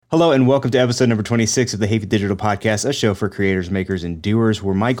Hello and welcome to episode number 26 of the Hafey Digital Podcast, a show for creators, makers, and doers,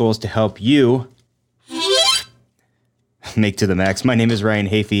 where my goal is to help you make to the max. My name is Ryan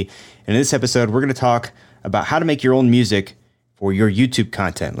Hafey, and in this episode, we're going to talk about how to make your own music for your YouTube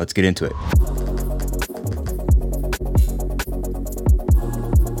content. Let's get into it.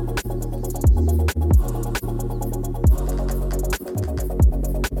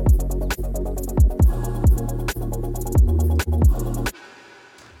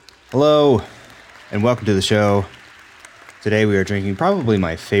 Hello, and welcome to the show. Today we are drinking probably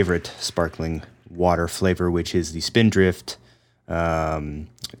my favorite sparkling water flavor, which is the Spindrift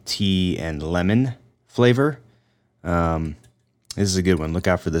tea and lemon flavor. This is a good one. Look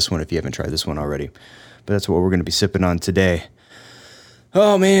out for this one if you haven't tried this one already. But that's what we're going to be sipping on today.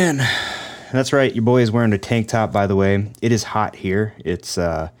 Oh, man. That's right. Your boy is wearing a tank top, by the way. It is hot here. It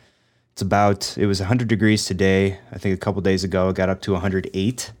was 100 degrees today. I think a couple days ago it got up to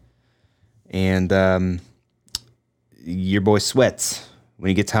 108. And your boy sweats when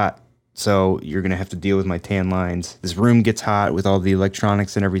he gets hot. So you're going to have to deal with my tan lines. This room gets hot with all the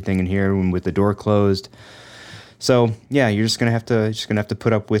electronics and everything in here and with the door closed. So yeah, you're just going to have to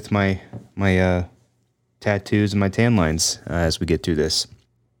put up with my tattoos and my tan lines as we get through this.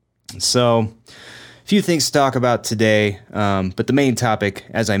 So a few things to talk about today. But the main topic,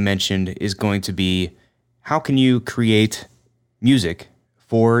 as I mentioned, is going to be how can you create music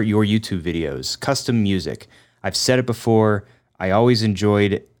for your YouTube videos, custom music. I've said it before. I always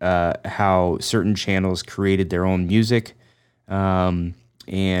enjoyed how certain channels created their own music, and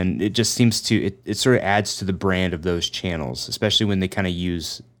it just seems to it sort of adds to the brand of those channels, especially when they kind of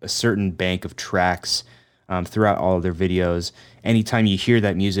use a certain bank of tracks throughout all of their videos. Anytime you hear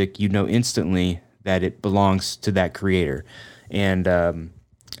that music, you know instantly that it belongs to that creator. And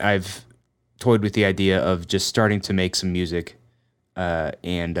I've toyed with the idea of just starting to make some music.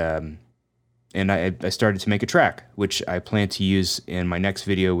 And I started to make a track, which I plan to use in my next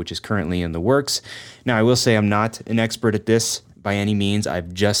video, which is currently in the works. Now, I will say I'm not an expert at this by any means.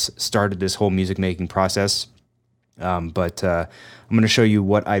 I've just started this whole music making process, but I'm going to show you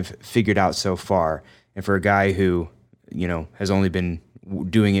what I've figured out so far. And for a guy who, has only been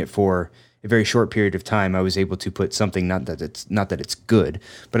doing it for a very short period of time, I was able to put something, not that it's good,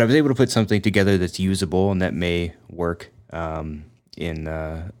 but I was able to put something together that's usable and that may work in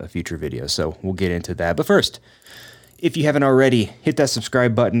a future video. So we'll get into that. But first, if you haven't already, hit that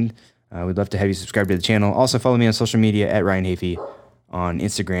subscribe button. We'd love to have you subscribe to the channel. Also follow me on social media at Ryan Hafey on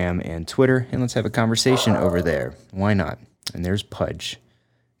Instagram and Twitter, and let's have a conversation over there. Why not? And there's Pudge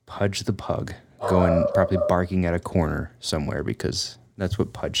the pug, going probably barking at a corner somewhere because that's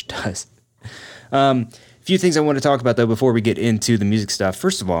what Pudge does. A few things I want to talk about though before we get into the music stuff.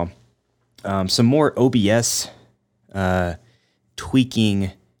 First of all, some more OBS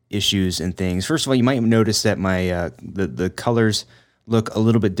tweaking issues and things. First of all, you might notice that my the colors look a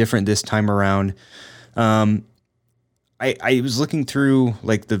little bit different this time around. I was looking through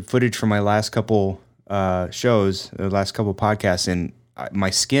like the footage from my last couple shows, the last couple podcasts, and my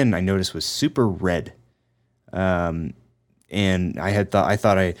skin I noticed was super red. And I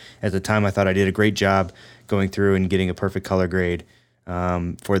thought at the time I did a great job going through and getting a perfect color grade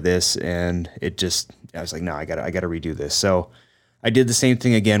for this, and I was like, no, I gotta redo this. So I did the same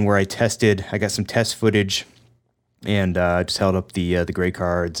thing again where I got some test footage and just held up the gray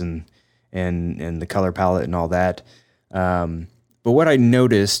cards and the color palette and all that. But what I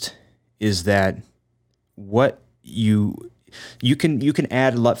noticed is that what you can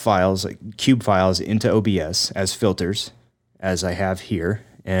add LUT files, like cube files, into OBS as filters, as I have here.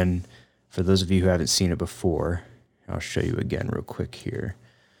 And for those of you who haven't seen it before, I'll show you again real quick here.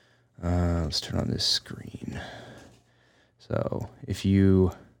 Let's turn on this screen. So if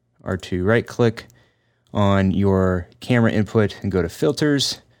you are to right click on your camera input and go to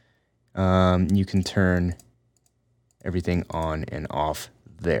filters, you can turn everything on and off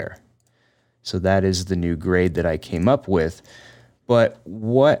there. So that is the new grade that I came up with. But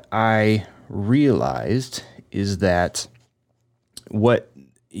what I realized is that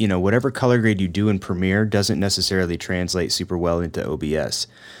whatever color grade you do in Premiere doesn't necessarily translate super well into OBS.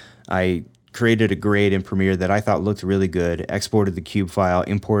 I created a grade in Premiere that I thought looked really good, exported the cube file,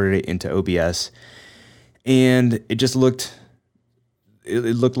 imported it into OBS, and it just looked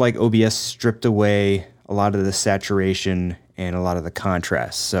like OBS stripped away a lot of the saturation and a lot of the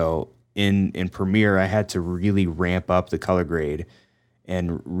contrast. So in Premiere, I had to really ramp up the color grade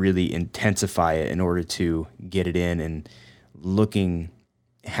and really intensify it in order to get it in and looking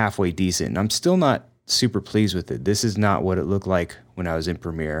halfway decent. And I'm still not super pleased with it. This is not what it looked like when I was in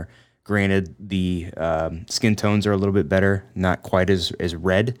Premiere. Granted, the skin tones are a little bit better, not quite as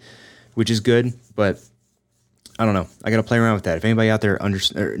red, which is good, but I don't know. I got to play around with that. If anybody out there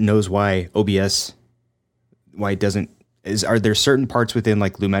knows why OBS, why it doesn't, are there certain parts within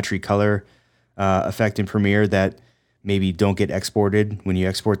like Lumetri color effect in Premiere that maybe don't get exported when you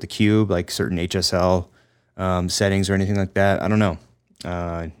export the cube, like certain HSL settings or anything like that? I don't know.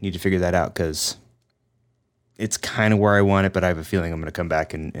 Need to figure that out because it's kind of where I want it, but I have a feeling I'm going to come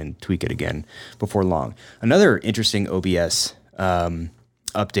back and tweak it again before long. Another interesting OBS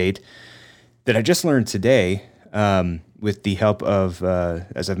update that I just learned today with the help of,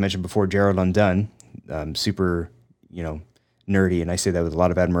 as I've mentioned before, Gerald Undone, super, nerdy, and I say that with a lot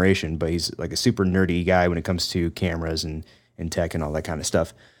of admiration, but he's like a super nerdy guy when it comes to cameras and tech and all that kind of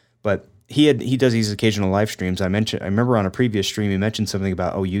stuff. But he does these occasional live streams. I remember on a previous stream he mentioned something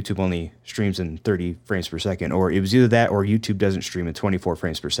about, YouTube only streams in 30 frames per second, or it was either that or YouTube doesn't stream in 24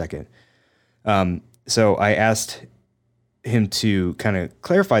 frames per second. So I asked him to kind of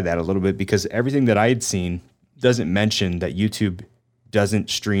clarify that a little bit, because everything that I had seen doesn't mention that YouTube doesn't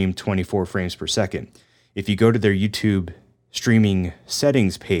stream 24 frames per second. If you go to their YouTube streaming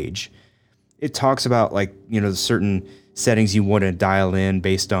settings page, it talks about the certain settings you want to dial in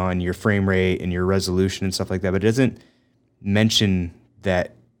based on your frame rate and your resolution and stuff like that, but it doesn't mention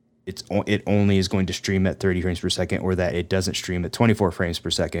that it only is going to stream at 30 frames per second, or that it doesn't stream at 24 frames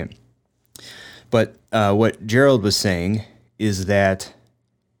per second. But what Gerald was saying is that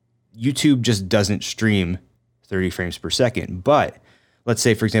YouTube just doesn't stream 30 frames per second. But let's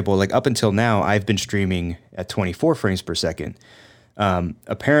say, for example, like up until now, I've been streaming at 24 frames per second.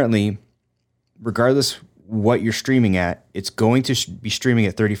 Apparently, regardless what you're streaming at, it's going to be streaming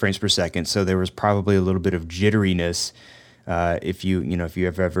at 30 frames per second. So there was probably a little bit of jitteriness. If you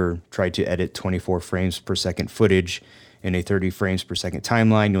have ever tried to edit 24 frames per second footage in a 30 frames per second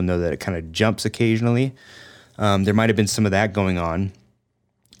timeline, you'll know that it kind of jumps occasionally. There might have been some of that going on.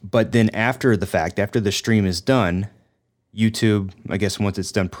 But then after the fact, after the stream is done, YouTube, I guess once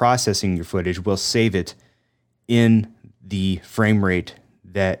it's done processing your footage, will save it in the frame rate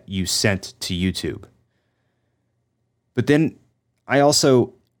that you sent to YouTube. But then I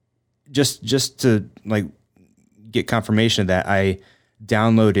also, just to get confirmation of that, I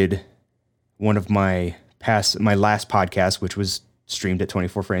downloaded one of my last podcast, which was streamed at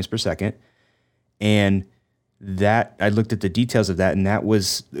 24 frames per second. And that I looked at the details of that, and that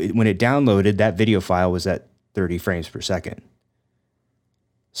was, when it downloaded, that video file was at 30 frames per second.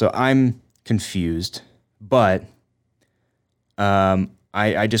 So I'm confused, but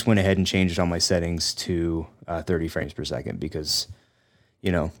I just went ahead and changed all my settings to 30 frames per second, because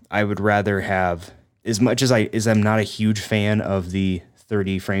I would rather have, as much as I'm not a huge fan of the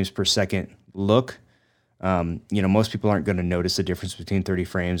 30 frames per second look. Most people aren't going to notice the difference between 30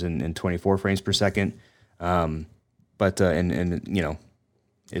 frames and 24 frames per second. But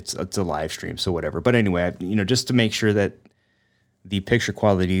it's a live stream, so whatever. But anyway, just to make sure that the picture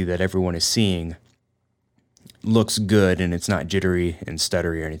quality that everyone is seeing looks good and it's not jittery and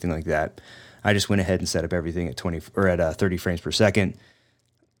stuttery or anything like that, I just went ahead and set up everything at 30 frames per second.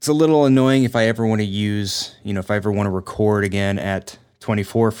 It's a little annoying if I ever want to use, if I ever want to record again at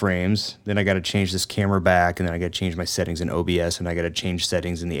 24 frames, then I got to change this camera back, and then I got to change my settings in OBS, and I got to change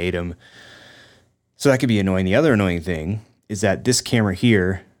settings in the ATEM. So that could be annoying. The other annoying thing is that this camera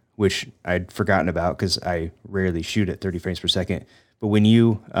here, which I'd forgotten about because I rarely shoot at 30 frames per second, but when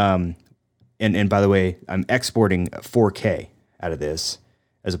you, and by the way, I'm exporting 4K out of this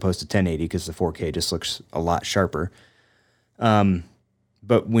as opposed to 1080 because the 4K just looks a lot sharper.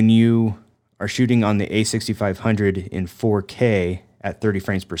 But when you are shooting on the A6500 in 4K at 30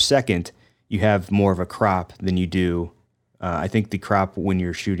 frames per second, you have more of a crop than you do. I think the crop when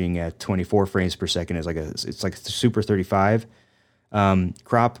you're shooting at 24 frames per second is it's like a Super 35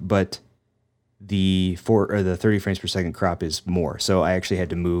 crop, but the 30 frames per second crop is more. So I actually had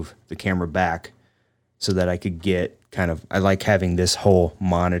to move the camera back so that I could get I like having this whole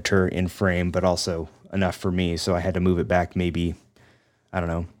monitor in frame, but also enough for me. So I had to move it back maybe, I don't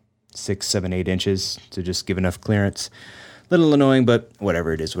know, 6, 7, 8 inches to just give enough clearance. Little annoying, but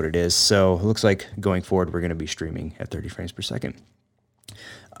whatever, it is what it is. So it looks like going forward, we're going to be streaming at 30 frames per second.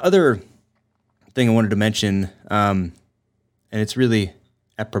 Other thing I wanted to mention, and it's really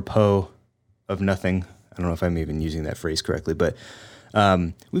apropos of nothing. I don't know if I'm even using that phrase correctly, but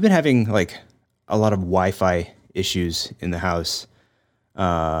we've been having a lot of Wi-Fi issues in the house.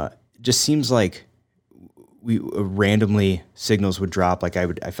 Just seems like randomly signals would drop. I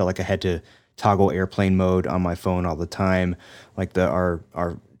felt like I had to toggle airplane mode on my phone all the time. Our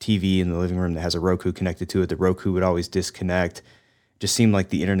TV in the living room that has a Roku connected to it, the Roku would always disconnect. just seemed like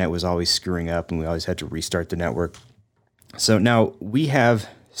the internet was always screwing up and we always had to restart the network. So now we have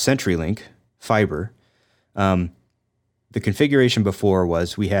CenturyLink fiber. The configuration before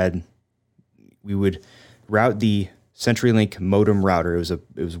was we would route the CenturyLink modem router. It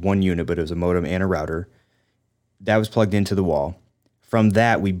was one unit, but it was a modem and a router that was plugged into the wall. From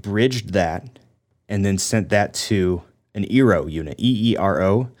that, we bridged that and then sent that to an Eero unit,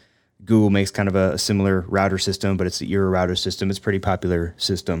 EERO. Google makes kind of a similar router system, but it's the Eero router system. It's a pretty popular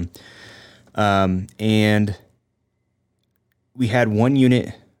system. And we had one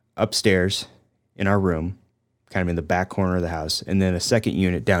unit upstairs in our room, kind of in the back corner of the house, and then a second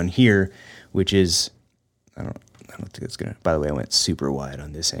unit down here, which is, I don't think it's gonna, by the way, I went super wide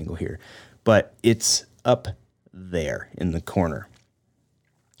on this angle here, but it's up there in the corner.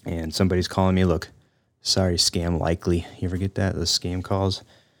 And somebody's calling me, look, sorry, scam likely. You ever get that? Those scam calls?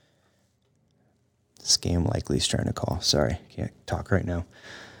 Scam likely's trying to call. Sorry, can't talk right now.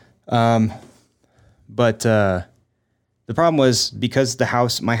 But the problem was because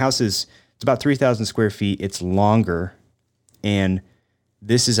my house it's about 3,000 square feet. It's longer, and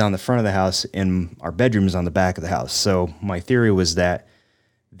this is on the front of the house, and our bedroom is on the back of the house. So my theory was that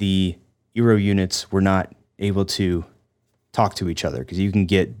the Eero units were not able to talk to each other, because you can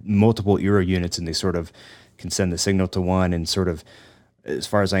get multiple Eero units and they sort of can send the signal to one and sort of, as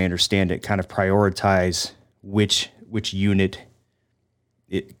far as I understand it, kind of prioritize which unit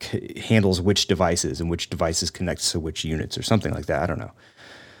handles which devices and which devices connects to which units or something like that. I don't know.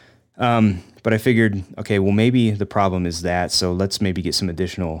 But I figured, okay, well, maybe the problem is that, so let's maybe get some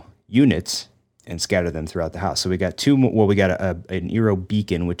additional units and scatter them throughout the house. So we got we got an Eero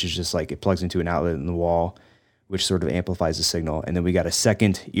beacon, which is just like it plugs into an outlet in the wall, which sort of amplifies the signal. And then we got a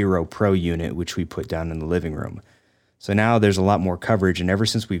second Eero Pro unit, which we put down in the living room. So now there's a lot more coverage. And ever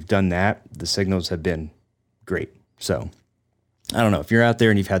since we've done that, the signals have been great. So I don't know if you're out there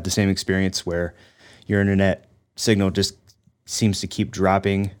and you've had the same experience where your internet signal just seems to keep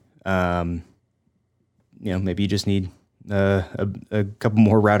dropping. Maybe you just need a couple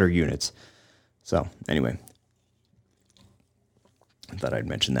more router units. So anyway, I thought I'd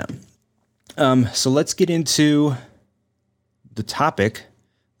mention that. So let's get into the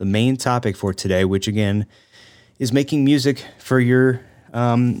main topic for today, which again is making music for your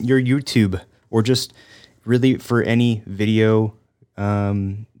YouTube, or just really for any video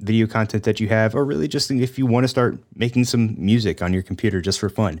content that you have, or really just if you want to start making some music on your computer just for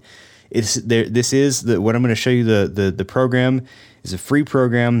fun. What I'm going to show you. The program is a free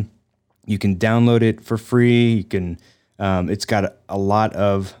program. You can download it for free. You can. It's got a lot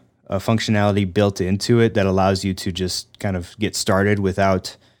of functionality built into it that allows you to just kind of get started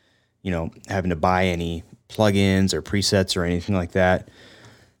without, having to buy any plugins or presets or anything like that.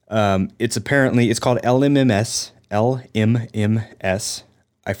 It's called LMMS. LMMS.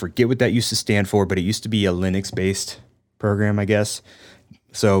 I forget what that used to stand for, but it used to be a Linux-based program, I guess.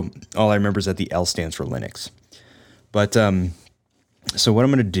 So all I remember is that the L stands for Linux. But so what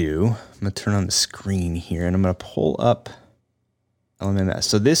I'm going to do, I'm going to turn on the screen here, and I'm going to pull up LMMS.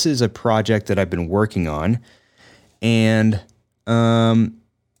 So this is a project that I've been working on, and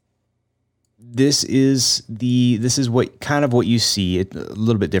this is what you see. It's a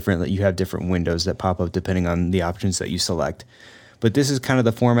little bit different, that you have different windows that pop up depending on the options that you select. But this is kind of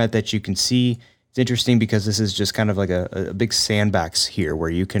the format that you can see. It's interesting because this is just kind of like a big sandbox here, where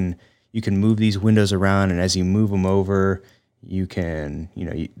you can move these windows around, and as you move them over, you can,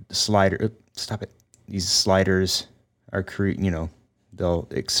 stop it. These sliders are they'll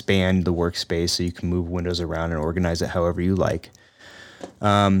expand the workspace so you can move windows around and organize it however you like.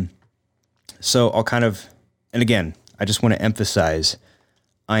 So I'll and again, I just want to emphasize,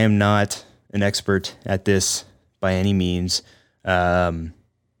 I am not an expert at this by any means.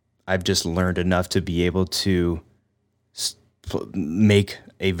 I've just learned enough to be able to make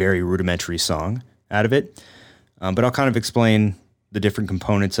a very rudimentary song out of it. But I'll kind of explain the different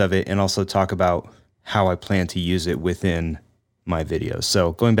components of it and also talk about how I plan to use it within my videos.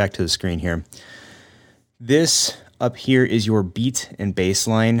 So going back to the screen here, this up here is your beat and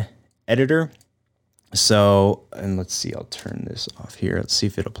bassline editor. So, and let's see, I'll turn this off here. Let's see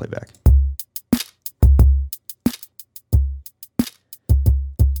if it'll play back.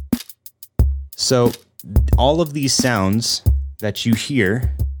 So all of these sounds that you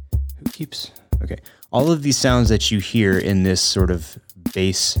hear, all of these sounds that you hear in this sort of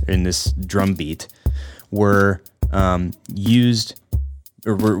bass, in this drum beat, were used,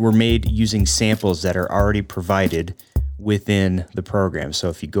 or were made using samples that are already provided within the program. So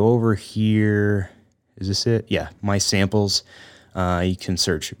if you go over here, is this it? Yeah, my samples, you can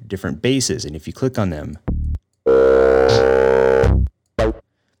search different basses, and if you click on them,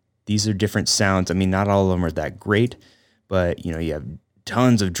 these are different sounds. I mean, not all of them are that great, but you know, you have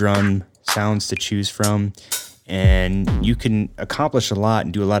tons of drum sounds to choose from, and you can accomplish a lot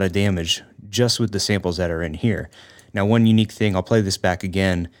and do a lot of damage just with the samples that are in here. Now, one unique thing, I'll play this back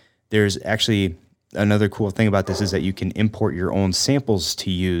again. There's actually another cool thing about this is that you can import your own samples to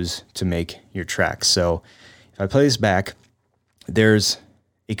use to make your tracks. So if I play this back, there's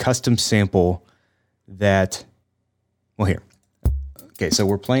a custom sample that, well, here. Okay, so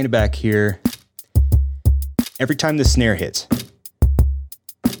we're playing it back here. Every time the snare hits.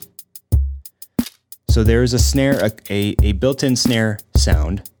 So there is a snare, a built-in snare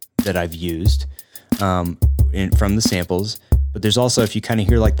sound that I've used from the samples. But there's also, if you kind of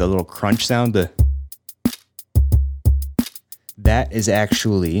hear like the little crunch sound, that is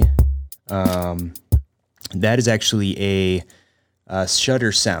actually a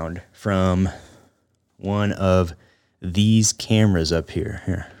shutter sound from one of these cameras up here.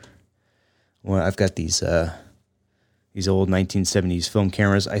 Here, well, I've got these old 1970s film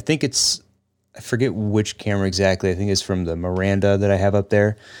cameras. I forget which camera exactly. I think it's from the Miranda that I have up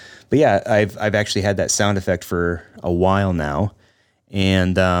there. But yeah, I've actually had that sound effect for a while now,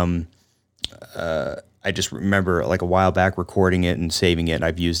 and I just remember like a while back recording it and saving it.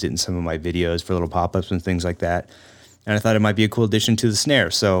 I've used it in some of my videos for little pop-ups and things like that. And I thought it might be a cool addition to the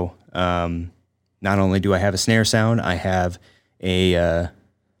snare. So not only do I have a snare sound, I have a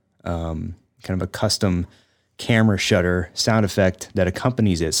kind of a custom camera shutter sound effect that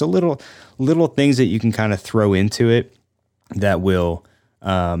accompanies it. So little things that you can kind of throw into it that will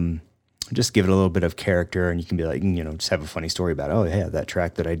just give it a little bit of character, and you can be like, you know, just have a funny story about, oh yeah, that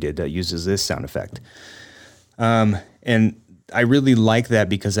track that I did that uses this sound effect. And I really like that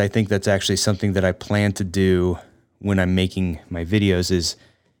because I think that's actually something that I plan to do when I'm making my videos, is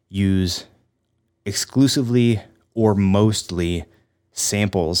use exclusively or mostly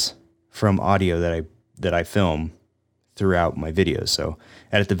samples from audio that I film throughout my videos. So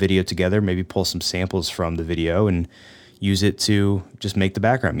edit the video together, maybe pull some samples from the video and use it to just make the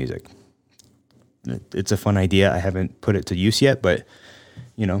background music. It's a fun idea. I haven't put it to use yet, but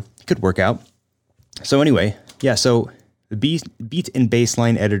you know, it could work out. So anyway, yeah, so the beat and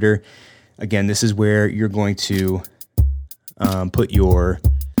bassline editor, again, this is where you're going to put your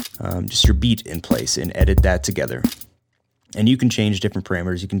just your beat in place and edit that together. And you can change different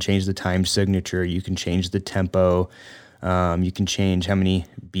parameters. You can change the time signature. You can change the tempo. You can change how many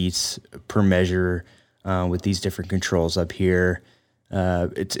beats per measure with these different controls up here.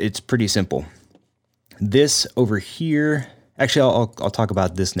 It's pretty simple. This over here, actually, I'll talk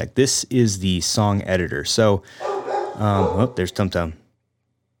about this next. This is the song editor. So, there's Tum Tum.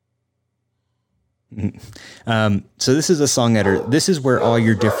 So this is a song editor. This is where all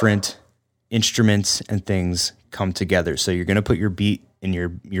your different instruments and things come together. So you're going to put your beat and your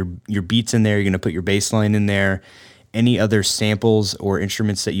beats in there. You're going to put your bass line in there. Any other samples or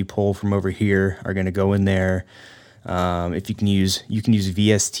instruments that you pull from over here are going to go in there. If you can use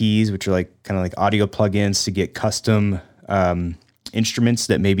VSTs, which are like kind of like audio plugins to get custom instruments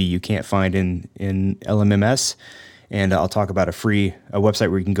that maybe you can't find in LMMS. And I'll talk about a website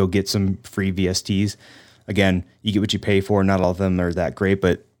where you can go get some free VSTs. Again, you get what you pay for. Not all of them are that great,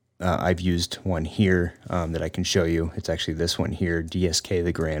 but I've used one here that I can show you. It's actually this one here, DSK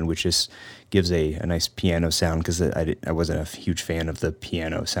the Grand, which just gives a nice piano sound, because I wasn't a huge fan of the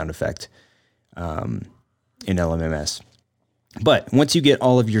piano sound effect in LMMS. But once you get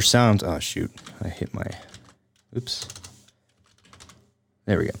all of your sounds, oh shoot, I hit my, oops.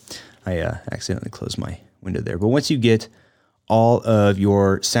 There we go. I accidentally closed my window there. But once you get all of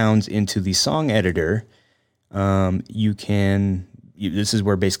your sounds into the song editor, this is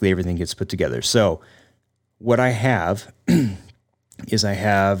where basically everything gets put together. So what I have is I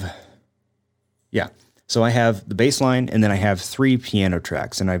have the bass line, and then I have 3 piano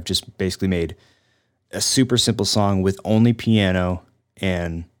tracks, and I've just basically made a super simple song with only piano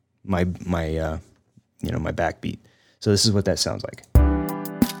and my backbeat. So this is what that sounds like.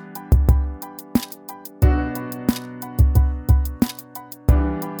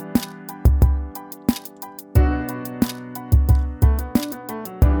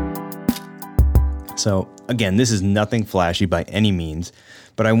 So again, this is nothing flashy by any means,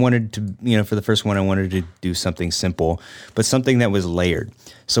 but I wanted to, for the first one, I wanted to do something simple, but something that was layered.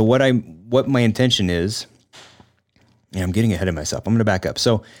 So what my intention is, and I'm getting ahead of myself, I'm going to back up.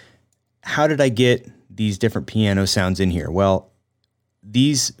 So how did I get these different piano sounds in here? Well,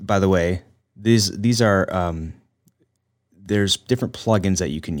 these, by the way, these are, there's different plugins that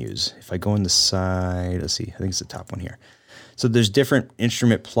you can use. If I go on the side, let's see, I think it's the top one here. So there's different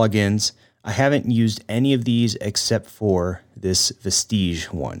instrument plugins. I haven't used any of these except for this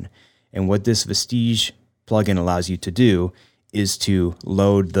Vestige one. And what this Vestige plugin allows you to do is to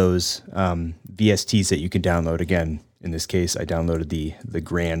load those VSTs that you can download. Again, in this case, I downloaded the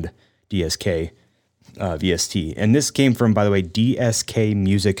Grand DSK VST. And this came from, by the way,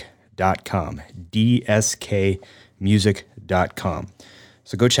 dskmusic.com. dskmusic.com.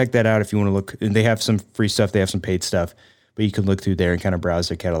 So go check that out if you want to look. They have some free stuff. They have some paid stuff. But you can look through there and kind of browse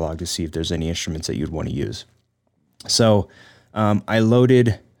their catalog to see if there's any instruments that you'd want to use. So I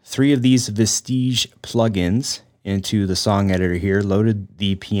loaded 3 of these Vestige plugins into the song editor here, loaded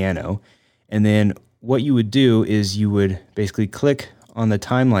the piano, and then what you would do is you would basically click on the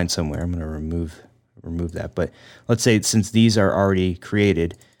timeline somewhere. I'm going to remove that, but let's say since these are already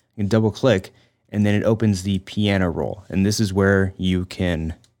created, you can double click, and then it opens the piano roll, and this is where you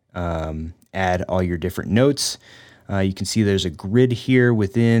can add all your different notes. You can see there's a grid here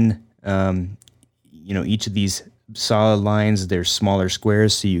within, each of these solid lines. There's smaller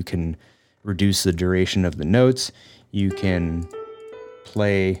squares, so you can reduce the duration of the notes. You can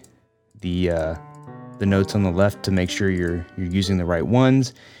play the notes on the left to make sure you're using the right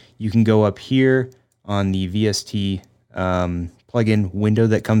ones. You can go up here on the VST plugin window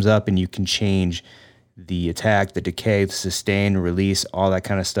that comes up, and you can change the attack, the decay, the sustain, release, all that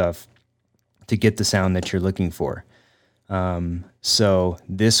kind of stuff to get the sound that you're looking for. So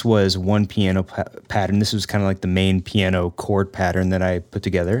this was one piano pattern. This was kind of like the main piano chord pattern that I put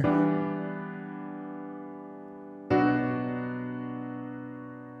together.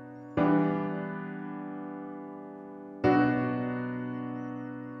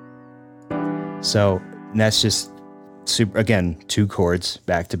 So that's just super, again, 2 chords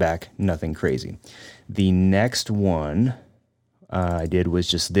back to back, nothing crazy. The next one I did was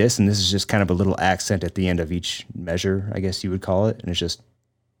just this, and this is just kind of a little accent at the end of each measure, I guess you would call it. And it's just,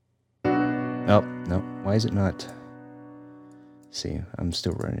 oh, no, why is it not? See, I'm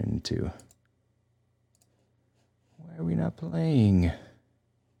still running into, why are we not playing?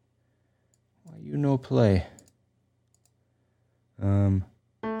 Why you no play?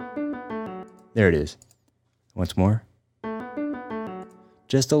 There it is. Once more.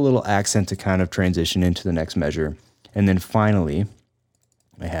 Just a little accent to kind of transition into the next measure. And then finally,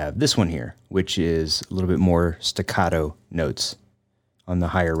 I have this one here, which is a little bit more staccato notes on the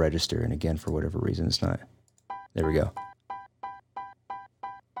higher register. And again, for whatever reason, it's not. There we go.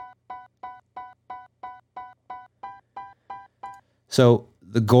 So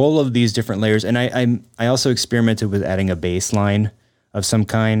the goal of these different layers, and I also experimented with adding a bass line of some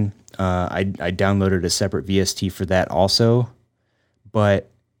kind. I downloaded a separate VST for that also,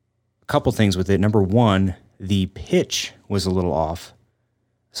 but a couple things with it. Number one, the pitch was a little off.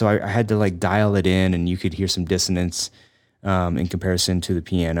 So I had to like dial it in, and you could hear some dissonance in comparison to the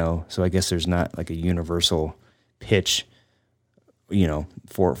piano. So I guess there's not like a universal pitch,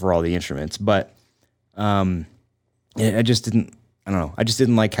 for all the instruments. But I just didn't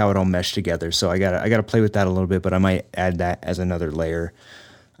like how it all meshed together. So I gotta play with that a little bit, but I might add that as another layer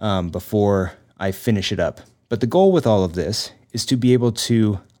before I finish it up. But the goal with all of this is to be able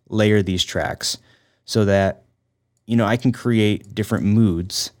to layer these tracks so that, I can create different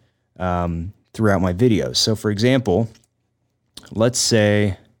moods throughout my videos. So for example, let's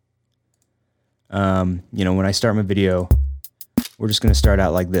say, when I start my video, we're just going to start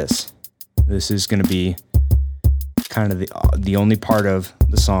out like this. This is going to be kind of the only part of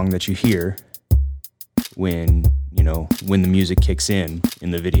the song that you hear when the music kicks in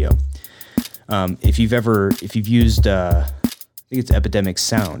the video. If you've used, I think it's Epidemic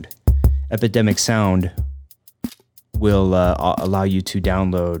Sound. Epidemic Sound will allow you to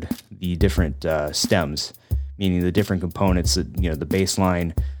download the different stems, meaning the different components, the bass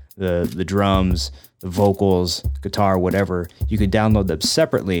line, the drums, the vocals, guitar, whatever. You can download them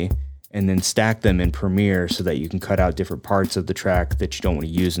separately and then stack them in Premiere so that you can cut out different parts of the track that you don't want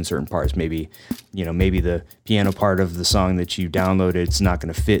to use in certain parts. Maybe the piano part of the song that you downloaded, it's not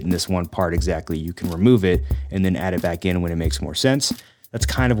going to fit in this one part exactly. You can remove it and then add it back in when it makes more sense. That's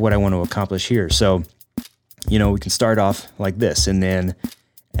kind of what I want to accomplish here. So, we can start off like this, and then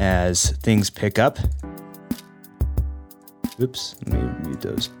as things pick up, oops, let me mute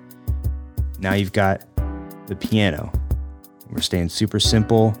those. Now you've got the piano. We're staying super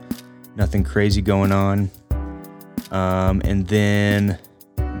simple. Nothing crazy going on. And then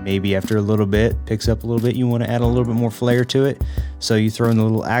maybe after a little bit, picks up a little bit, you want to add a little bit more flair to it. So you throw in a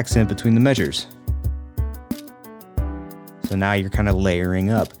little accent between the measures. So now you're kind of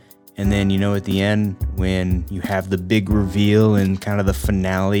layering up. And then, at the end, when you have the big reveal and kind of the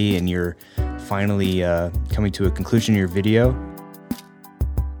finale, and you're finally coming to a conclusion of your video,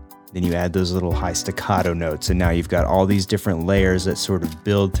 then you add those little high staccato notes, and now you've got all these different layers that sort of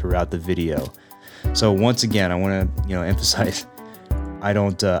build throughout the video. So once again, I want to emphasize, I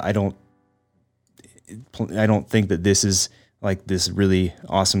don't think that this is like this really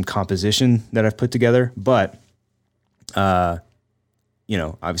awesome composition that I've put together, but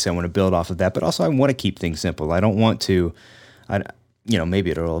obviously I want to build off of that, but also I want to keep things simple. I don't want to,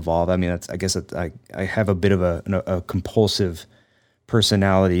 maybe it'll evolve. I mean, I guess I have a bit of a compulsive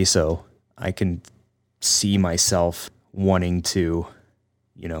personality, so I can see myself wanting to,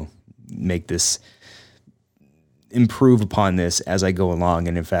 make this, improve upon this as I go along.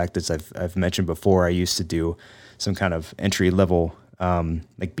 And in fact, as I've mentioned before, I used to do some kind of entry level,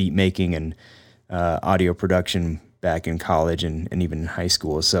 like beat making and audio production back in college and even in high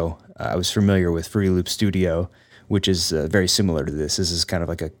school. So I was familiar with Fruity Loop Studio, which is very similar to this. This is kind of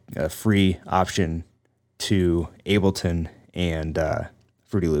like a free option to Ableton and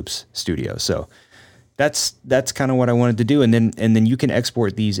Fruity Loops Studio. So that's kind of what I wanted to do. And then you can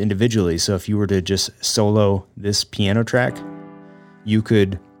export these individually. So if you were to just solo this piano track, you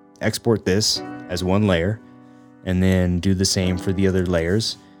could export this as one layer and then do the same for the other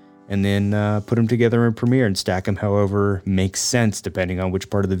layers, and then put them together in Premiere and stack them however makes sense, depending on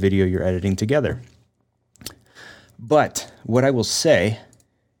which part of the video you're editing together. But what I will say,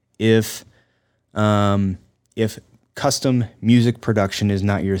 if custom music production is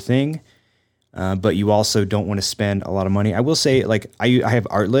not your thing, but you also don't want to spend a lot of money, I will say, like, I have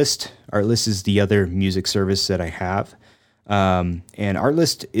Artlist. Artlist is the other music service that I have. And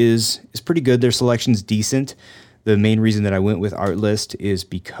Artlist is pretty good. Their selection's decent. The main reason that I went with Artlist is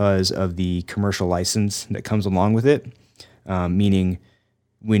because of the commercial license that comes along with it. Meaning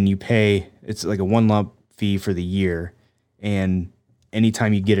when you pay, it's like a one lump fee for the year. And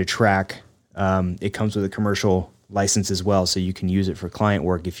anytime you get a track, it comes with a commercial license as well. So you can use it for client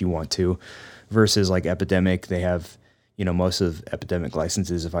work if you want to, versus like Epidemic. They have, most of Epidemic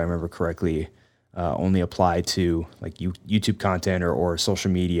licenses, if I remember correctly, only apply to like YouTube content or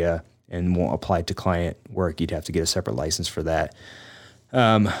social media, and won't apply to client work. You'd have to get a separate license for that.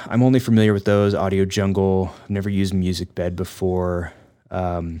 I'm only familiar with those. Audio Jungle. I've never used MusicBed before.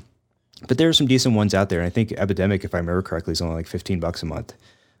 But there are some decent ones out there. And I think Epidemic, if I remember correctly, is only like $15 a month.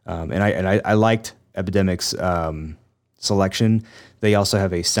 And I liked Epidemic's selection. They also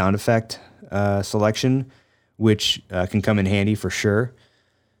have a sound effect selection, which can come in handy for sure.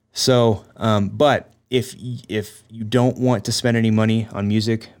 So, but if you don't want to spend any money on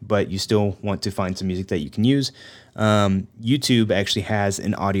music, but you still want to find some music that you can use, YouTube actually has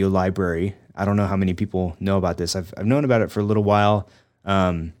an audio library. I don't know how many people know about this. I've known about it for a little while,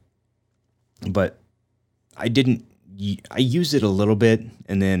 but I used it a little bit,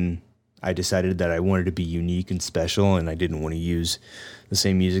 and then I decided that I wanted to be unique and special, and I didn't want to use the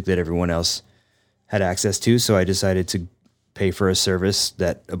same music that everyone else had access to. So I decided to pay for a service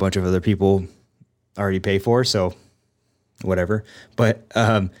that a bunch of other people already pay for. So whatever. But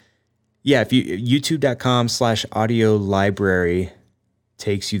yeah, if youtube.com/audio library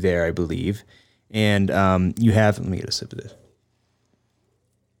takes you there, I believe. And you have, let me get a sip of this.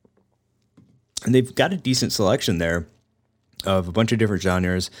 And they've got a decent selection there of a bunch of different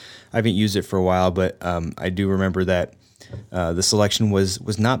genres. I haven't used it for a while, but I do remember that the selection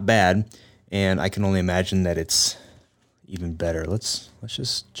was not bad, and I can only imagine that it's even better. Let's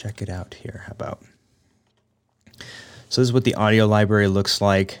just check it out here. How about? So this is what the audio library looks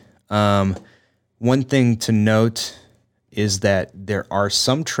like. One thing to note is that there are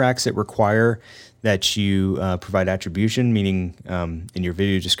some tracks that require that you provide attribution, meaning in your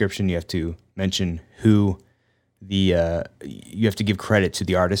video description you have to mention who you have to give credit to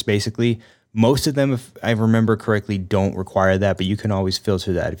the artist, basically. Most of them, if I remember correctly, don't require that, but you can always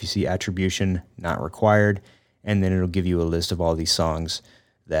filter that. If you see attribution not required, and then it'll give you a list of all these songs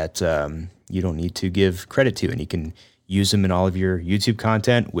that you don't need to give credit to, and you can use them in all of your YouTube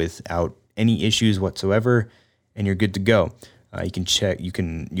content without any issues whatsoever, and you're good to go. You can check, you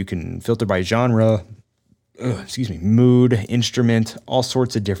can filter by genre, mood, instrument, all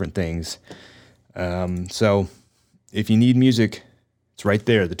sorts of different things. So if you need music, it's right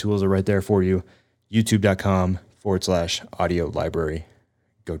there. The tools are right there for you. youtube.com/audio library.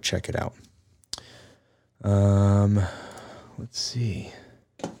 Go check it out. Let's see.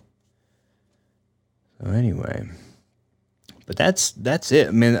 So anyway, but that's it.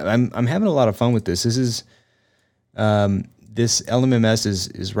 I mean, I'm having a lot of fun with this. This is, this LMMS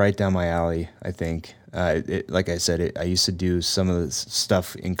is right down my alley, I think. Like I said, I used to do some of this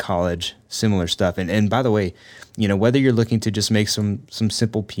stuff in college, similar stuff. And by the way, whether you're looking to just make some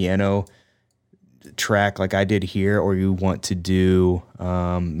simple piano track like I did here, or you want to do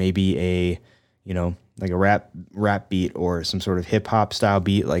maybe a, like a rap beat or some sort of hip hop style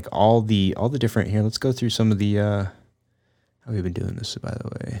beat, like all the different here. Let's go through some of the, how have we been doing this, by the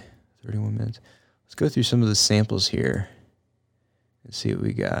way? 31 minutes. Let's go through some of the samples here and see what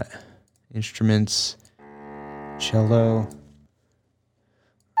we got. Instruments, cello.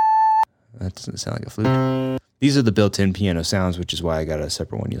 That doesn't sound like a flute. These are the built-in piano sounds, which is why I got a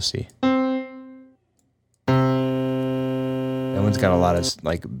separate one, you'll see. That one's got a lot of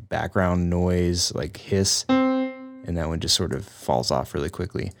like background noise, like hiss, and that one just sort of falls off really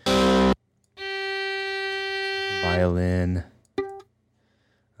quickly. Violin.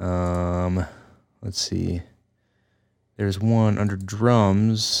 Let's see. There's one under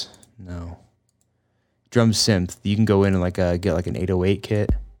drums. No. Drum synth. You can go in and like get like an 808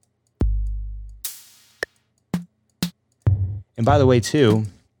 kit. And by the way, too,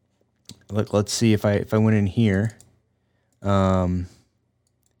 let's see if I went in here. I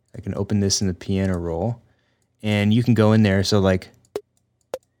can open this in the piano roll, and you can go in there. So like,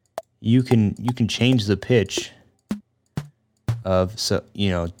 you can change the pitch of, so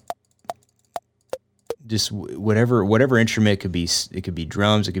just whatever instrument. It could be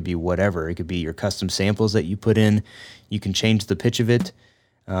drums, it could be whatever, it could be your custom samples that you put in. You can change the pitch of it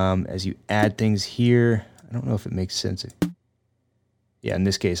as you add things here. I don't know if it makes sense. Yeah, in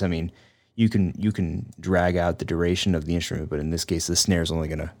this case, I mean, you can drag out the duration of the instrument, but in this case, the snare is only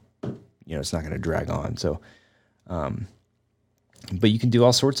gonna, it's not gonna drag on. So, but you can do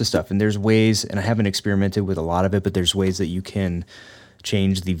all sorts of stuff, and there's ways, and I haven't experimented with a lot of it, but there's ways that you can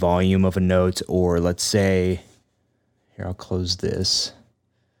change the volume of a note, or let's say, here, I'll close this.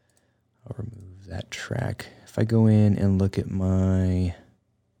 I'll remove that track. If I go in and look at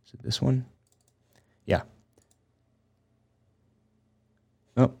is it this one? Yeah.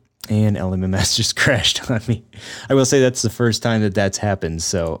 Oh, and LMMS just crashed on me. I will say that's the first time that's happened,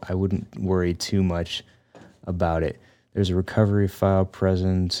 so I wouldn't worry too much about it. There's a recovery file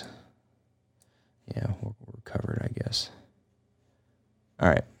present. Yeah, we're covered, I guess. All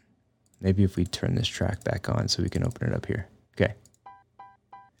right. Maybe if we turn this track back on so we can open it up here. Okay.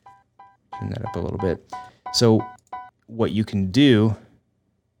 Turn that up a little bit. So what you can do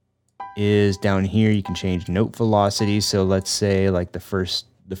is down here, you can change note velocity. So let's say like the first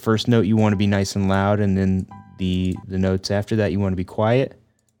note you want to be nice and loud, and then the notes after that you want to be quiet.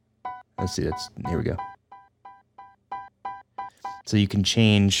 Let's see, here we go. So you can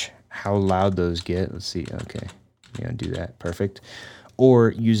change how loud those get. Let's see. Okay. Yeah, do that. Perfect. Or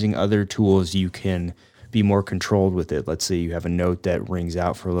using other tools, you can be more controlled with it. Let's say you have a note that rings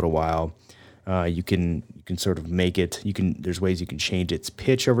out for a little while. You can sort of make it. There's ways you can change its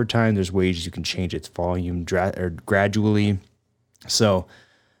pitch over time. There's ways you can change its volume gradually. So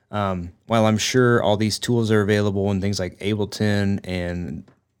while I'm sure all these tools are available and things like Ableton, and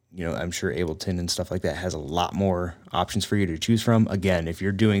I'm sure Ableton and stuff like that has a lot more options for you to choose from. Again, if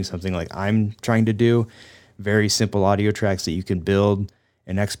you're doing something like I'm trying to do, very simple audio tracks that you can build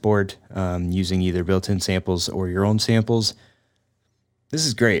and export using either built-in samples or your own samples, this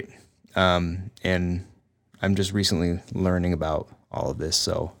is great. And I'm just recently learning about all of this.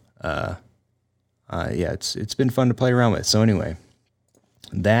 So, yeah, it's been fun to play around with. So anyway,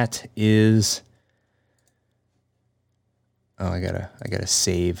 that is, I gotta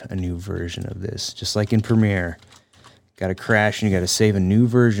save a new version of this, just like in Premiere. Gotta crash and you gotta save a new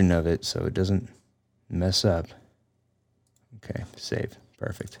version of it so it doesn't mess up. Okay, save.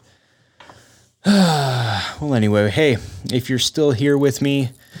 Perfect. Well, anyway, hey, if you're still here with me,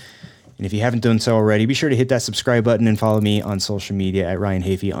 and if you haven't done so already, be sure to hit that subscribe button and follow me on social media at Ryan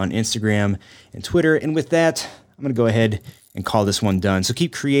Hafey on Instagram and Twitter. And with that, I'm going to go ahead and call this one done. So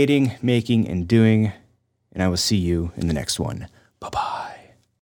keep creating, making, and doing, and I will see you in the next one. Bye-bye.